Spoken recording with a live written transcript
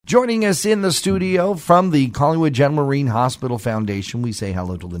Joining us in the studio from the Collingwood General Marine Hospital Foundation, we say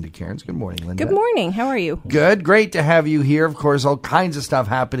hello to Linda Cairns. Good morning, Linda. Good morning. How are you? Good. Great to have you here. Of course, all kinds of stuff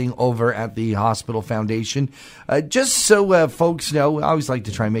happening over at the Hospital Foundation. Just so folks know, I always like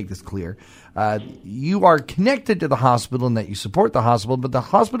to try and make this clear. You are connected to the hospital and that you support the hospital, but the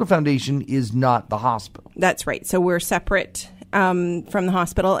Hospital Foundation is not the hospital. That's right. So we're separate from the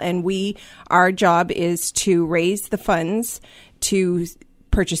hospital, and our job is to raise the funds to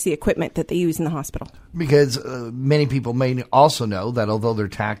purchase the equipment that they use in the hospital. Because many people may also know that although their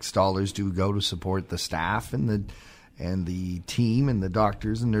tax dollars do go to support the staff and the team and the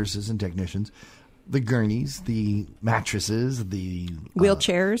doctors and nurses and technicians, the gurneys, the mattresses, the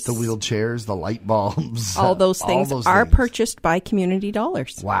wheelchairs, the light bulbs, all those things are purchased by community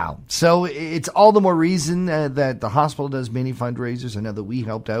dollars. Wow. So it's all the more reason that the hospital does many fundraisers. I know that we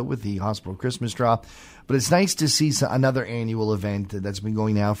helped out with the hospital Christmas draw, but it's nice to see another annual event that's been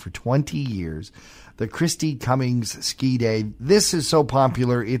going now for 20 years, the Christie-Cummings Ski Day. This is so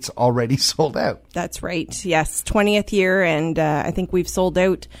popular, it's already sold out. That's right. Yes, 20th year, and I think we've sold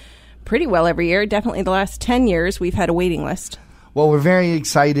out pretty well every year. Definitely the last 10 years, we've had a waiting list. Well, we're very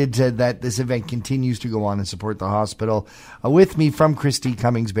excited that this event continues to go on and support the hospital. With me from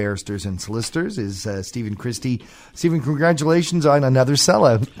Christie-Cummings Barristers and Solicitors is Stephen Christie. Stephen, congratulations on another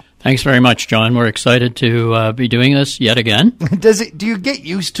sellout. Thanks very much, John. We're excited to be doing this yet again. Do you get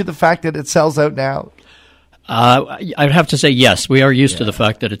used to the fact that it sells out now? I'd have to say yes. We are used to the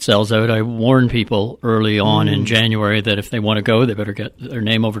fact that it sells out. I warn people early on in January that if they want to go, they better get their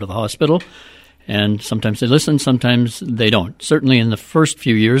name over to the hospital. And sometimes they listen, sometimes they don't. Certainly in the first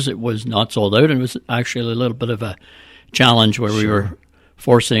few years, it was not sold out, and it was actually a little bit of a challenge where we were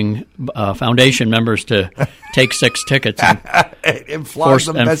forcing foundation members to take 6 tickets and flog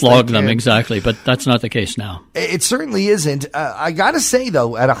them. Exactly. But that's not the case now. It certainly isn't. I got to say,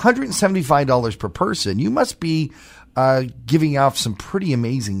 though, at $175 per person, you must be giving off some pretty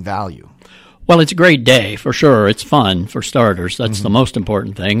amazing value. Well, it's a great day, for sure. It's fun, for starters. That's the most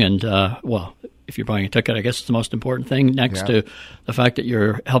important thing. And, if you're buying a ticket, I guess it's the most important thing next to the fact that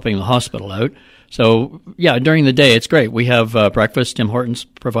you're helping the hospital out. So, during the day, it's great. We have breakfast. Tim Hortons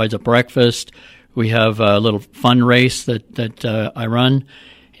provides a breakfast. We have a little fun race that I run.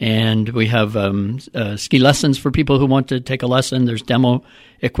 And we have ski lessons for people who want to take a lesson. There's demo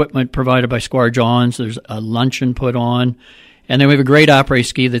equipment provided by Squire John's. There's a luncheon put on. And then we have a great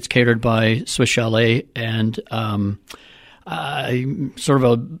après-ski that's catered by Swiss Chalet, and sort of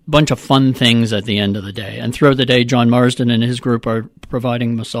a bunch of fun things at the end of the day. And throughout the day, John Marsden and his group are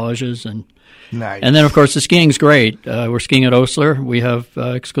providing massages. Nice. And then, of course, the skiing's great. We're skiing at Osler. We have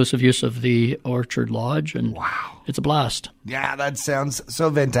exclusive use of the Orchard Lodge, and it's a blast. Yeah, that sounds so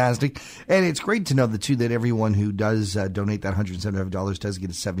fantastic. And it's great to know, too, that everyone who does donate that $175 does get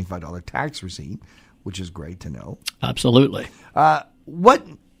a $75 tax receipt, which is great to know. Absolutely.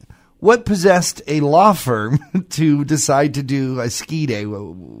 What possessed a law firm to decide to do a ski day?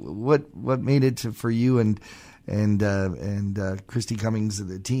 What made it for you and Christie-Cummings,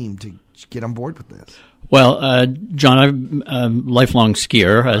 the team, to get on board with this? Well, John, I'm a lifelong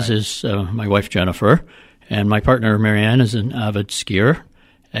skier, as is my wife Jennifer, and my partner Marianne is an avid skier.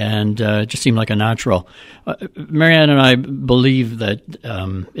 And it just seemed like a natural. Marianne and I believe that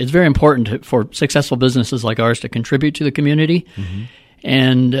it's very important for successful businesses like ours to contribute to the community. Mm-hmm.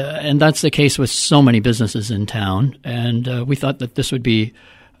 And that's the case with so many businesses in town. And we thought that this would be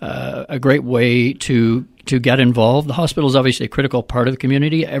a great way to get involved. The hospital is obviously a critical part of the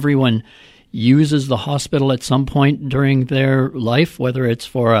community. Everyone uses the hospital at some point during their life, whether it's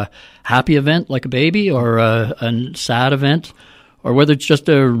for a happy event like a baby or a sad event, or whether it's just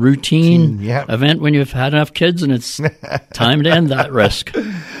a routine event when you've had enough kids and it's time to end that risk.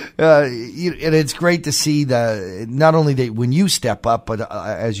 And it's great to see not only when you step up, but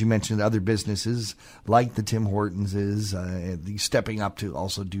as you mentioned, other businesses like the Tim Hortons stepping up to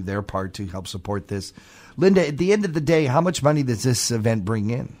also do their part to help support this. Linda, at the end of the day, how much money does this event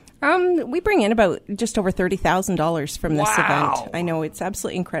bring in? We bring in about just over $30,000 from this event. I know, it's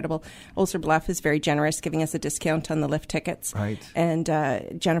absolutely incredible. Osler Bluff is very generous, giving us a discount on the lift tickets. Right. And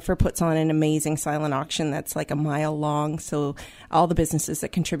Jennifer puts on an amazing silent auction that's like a mile long. So all the businesses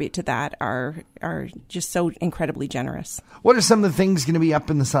that contribute to that are just so incredibly generous. What are some of the things going to be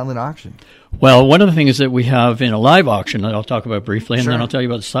up in the silent auction? Well, one of the things that we have in a live auction that I'll talk about briefly, and then I'll tell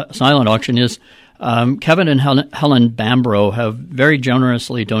you about the silent auction, is Kevin and Helen Bambro have very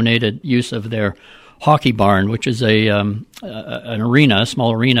generously donated use of their hockey barn, which is an arena, a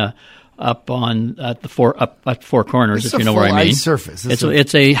small arena, up at Four Corners, if you know where I mean. It's a full ice surface.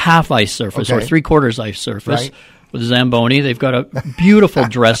 It's a half ice surface or 3/4 ice surface. Right. with Zamboni. They've got a beautiful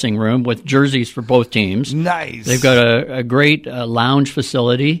dressing room with jerseys for both teams. Nice. They've got a great lounge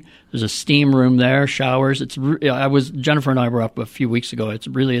facility. There's a steam room there, showers. Jennifer and I were up a few weeks ago. It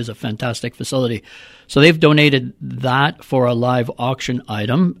really is a fantastic facility. So they've donated that for a live auction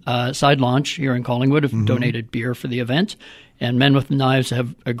item. Side Launch here in Collingwood have donated beer for the event, and Men with Knives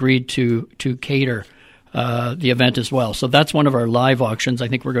have agreed to cater the event as well. So that's one of our live auctions. I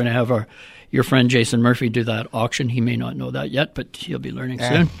think we're going to have your friend Jason Murphy do that auction. He may not know that yet, but he'll be learning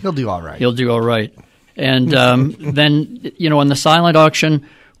soon. He'll do all right. He'll do all right. And then, on the silent auction,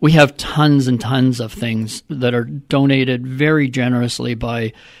 we have tons and tons of things that are donated very generously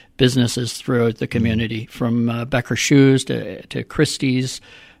by businesses throughout the community, from Becker Shoes to Christie's,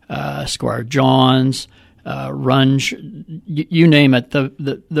 Squire John's, Runge, you name it.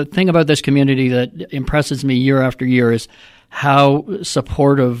 The thing about this community that impresses me year after year is how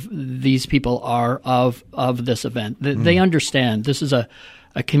supportive these people are of this event. They understand this is a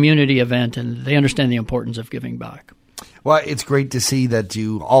community event, and they understand the importance of giving back. Well, it's great to see that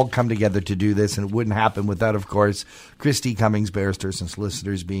you all come together to do this, and it wouldn't happen without, of course, Christie, Cummings, Barristers and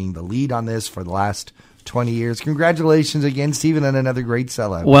Solicitors being the lead on this for the last 20 years. Congratulations again, Stephen, on another great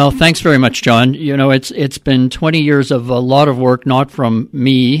sellout. Well, thanks very much, John. It's been 20 years of a lot of work, not from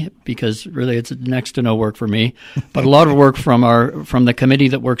me, because really it's next to no work for me, but a lot of work from the committee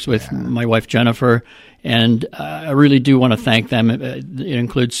that works with my wife, Jennifer. And I really do want to thank them. It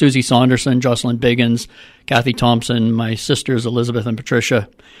includes Susie Saunderson, Jocelyn Biggins, Kathy Thompson, my sisters, Elizabeth and Patricia.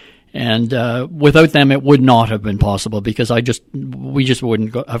 And without them, it would not have been possible, because we just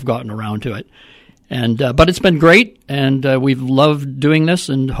wouldn't have gotten around to it. And but it's been great, and we've loved doing this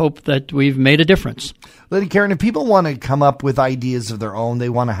and hope that we've made a difference. Lady Caron, if people want to come up with ideas of their own, they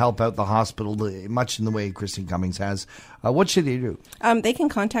want to help out the hospital, much in the way Christie Cummings has, what should they do? They can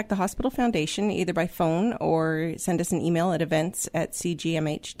contact the Hospital Foundation either by phone or send us an email at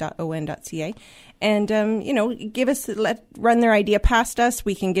events@cgmh.on.ca. And, run their idea past us.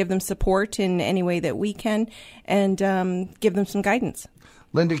 We can give them support in any way that we can, and give them some guidance.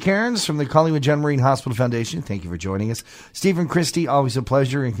 Linda Cairns from the Collingwood John Marine Hospital Foundation, thank you for joining us. Stephen Christie, always a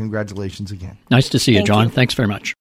pleasure, and congratulations again. Nice to see you, John. Thanks very much.